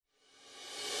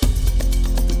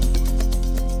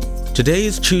Today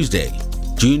is Tuesday,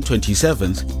 June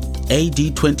 27th,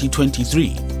 AD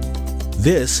 2023.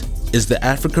 This is the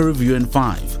Africa Review in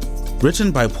 5,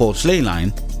 written by Paul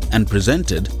Schleiline and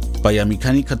presented by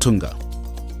Yamikani Katunga.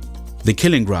 The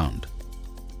Killing Ground.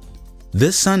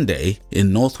 This Sunday,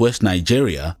 in northwest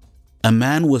Nigeria, a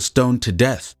man was stoned to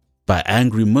death by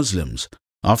angry Muslims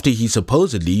after he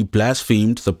supposedly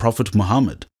blasphemed the Prophet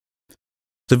Muhammad.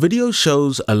 The video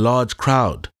shows a large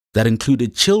crowd that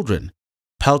included children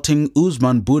pelting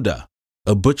Usman Buddha,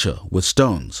 a butcher, with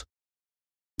stones.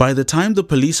 By the time the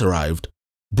police arrived,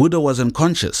 Buddha was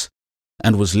unconscious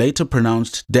and was later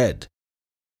pronounced dead.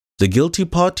 The guilty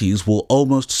parties will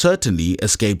almost certainly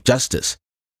escape justice,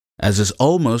 as is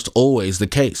almost always the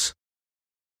case.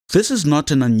 This is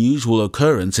not an unusual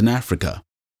occurrence in Africa,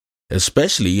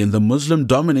 especially in the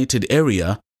Muslim-dominated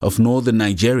area of northern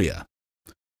Nigeria.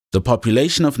 The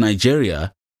population of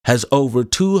Nigeria has over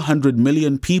 200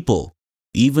 million people,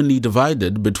 evenly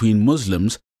divided between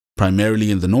Muslims,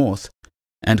 primarily in the north,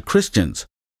 and Christians,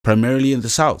 primarily in the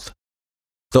south.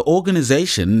 The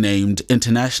organization named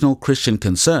International Christian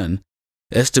Concern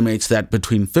estimates that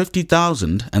between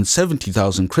 50,000 and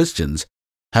 70,000 Christians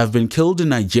have been killed in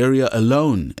Nigeria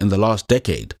alone in the last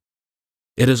decade.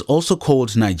 It is also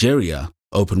called Nigeria,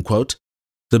 open quote,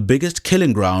 the biggest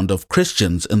killing ground of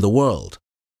Christians in the world,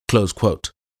 close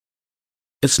quote.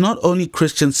 It's not only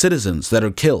Christian citizens that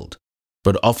are killed,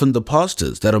 but often the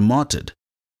pastors that are martyred.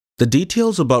 The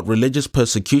details about religious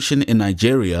persecution in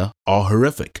Nigeria are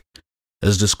horrific,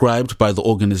 as described by the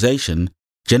organization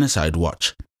Genocide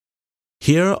Watch.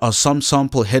 Here are some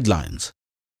sample headlines.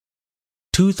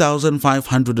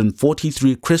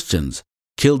 2,543 Christians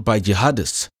killed by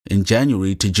jihadists in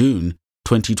January to June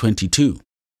 2022,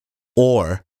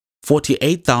 or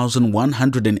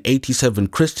 48,187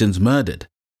 Christians murdered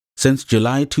since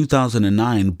July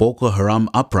 2009 Boko Haram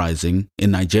uprising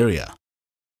in Nigeria,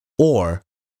 or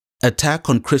attack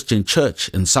on Christian church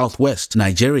in southwest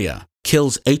Nigeria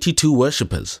kills 82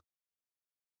 worshippers.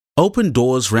 Open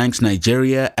Doors ranks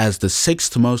Nigeria as the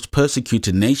 6th most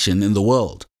persecuted nation in the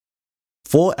world.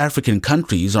 4 African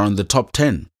countries are in the top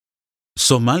 10.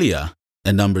 Somalia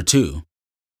at number 2,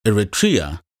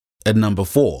 Eritrea at number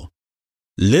 4,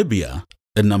 Libya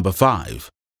at number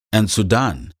 5, and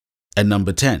Sudan at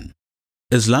number 10.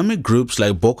 Islamic groups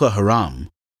like Boko Haram,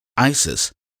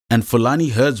 ISIS, and Fulani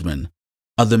herdsmen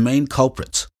are the main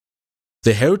culprits.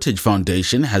 The Heritage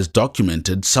Foundation has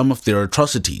documented some of their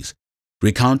atrocities,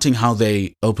 recounting how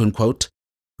they, open quote,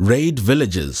 raid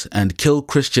villages and kill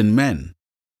Christian men,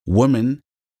 women,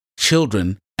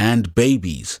 children, and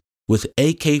babies with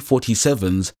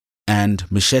AK-47s and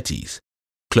machetes,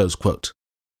 close quote.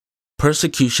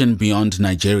 Persecution beyond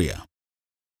Nigeria.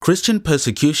 Christian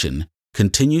persecution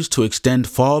continues to extend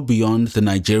far beyond the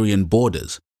Nigerian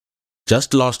borders.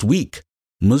 Just last week,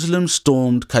 Muslims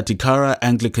stormed Katikara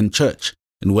Anglican Church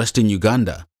in western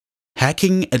Uganda,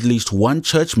 hacking at least one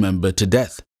church member to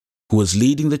death who was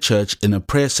leading the church in a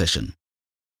prayer session.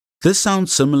 This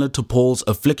sounds similar to Paul's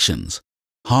afflictions,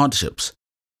 hardships,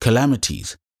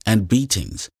 calamities, and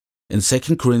beatings in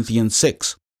 2 Corinthians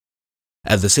 6.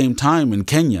 At the same time in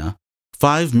Kenya,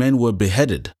 5 men were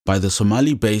beheaded by the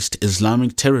Somali-based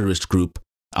Islamic terrorist group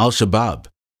Al-Shabaab,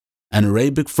 an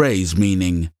Arabic phrase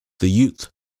meaning the youth.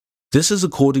 This is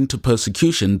according to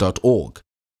persecution.org.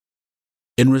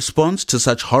 In response to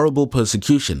such horrible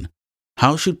persecution,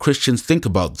 how should Christians think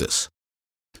about this?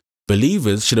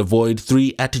 Believers should avoid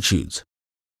 3 attitudes.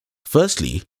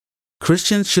 Firstly,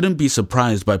 Christians shouldn't be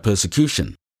surprised by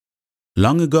persecution.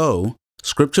 Long ago,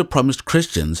 Scripture promised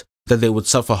Christians that they would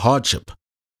suffer hardship.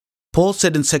 Paul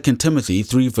said in 2 Timothy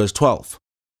 3 verse 12,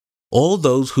 all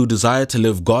those who desire to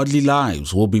live godly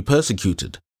lives will be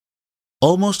persecuted.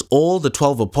 Almost all the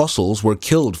 12 apostles were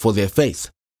killed for their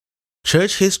faith.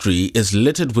 Church history is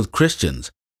littered with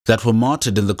Christians that were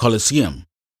martyred in the Colosseum,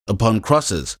 upon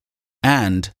crosses,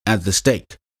 and at the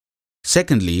stake.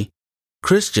 Secondly,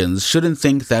 Christians shouldn't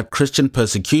think that Christian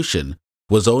persecution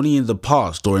was only in the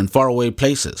past or in faraway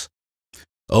places.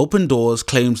 Open Doors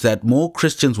claims that more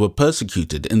Christians were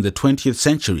persecuted in the 20th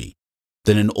century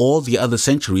than in all the other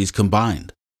centuries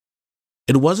combined.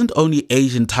 It wasn't only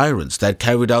Asian tyrants that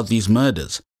carried out these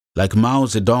murders, like Mao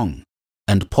Zedong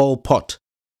and Pol Pot.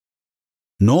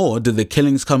 Nor did the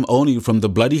killings come only from the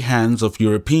bloody hands of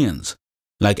Europeans,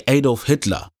 like Adolf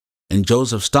Hitler and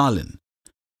Joseph Stalin.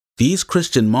 These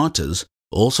Christian martyrs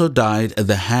also died at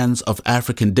the hands of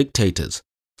African dictators,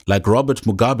 like Robert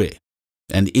Mugabe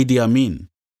and Idi Amin.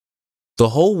 The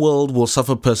whole world will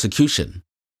suffer persecution.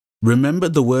 Remember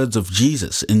the words of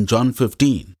Jesus in John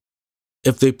 15.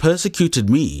 If they persecuted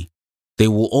me, they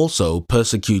will also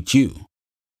persecute you.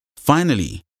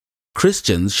 Finally,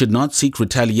 Christians should not seek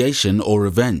retaliation or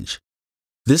revenge.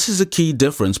 This is a key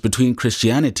difference between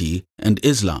Christianity and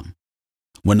Islam.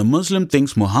 When a Muslim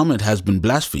thinks Muhammad has been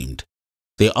blasphemed,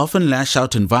 they often lash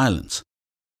out in violence.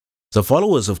 The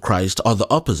followers of Christ are the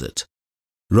opposite.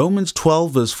 Romans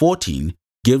 12 verse 14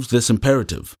 gives this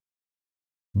imperative.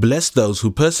 Bless those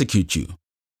who persecute you.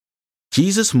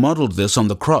 Jesus modeled this on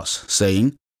the cross,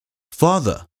 saying,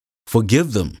 Father,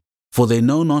 forgive them, for they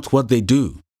know not what they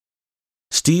do.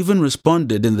 Stephen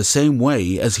responded in the same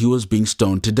way as he was being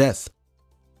stoned to death.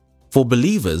 For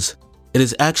believers, it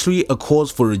is actually a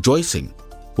cause for rejoicing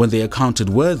when they are counted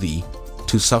worthy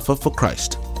to suffer for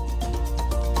Christ.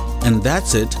 And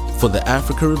that's it for the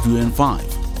Africa Review in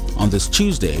 5 on this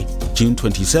Tuesday, June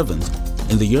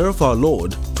 27th, in the year of our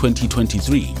Lord,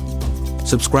 2023.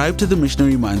 Subscribe to the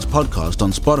Missionary Minds podcast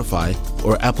on Spotify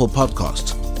or Apple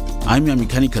Podcasts. I'm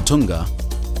Yamikani Katunga.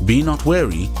 Be not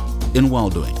weary in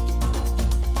well-doing.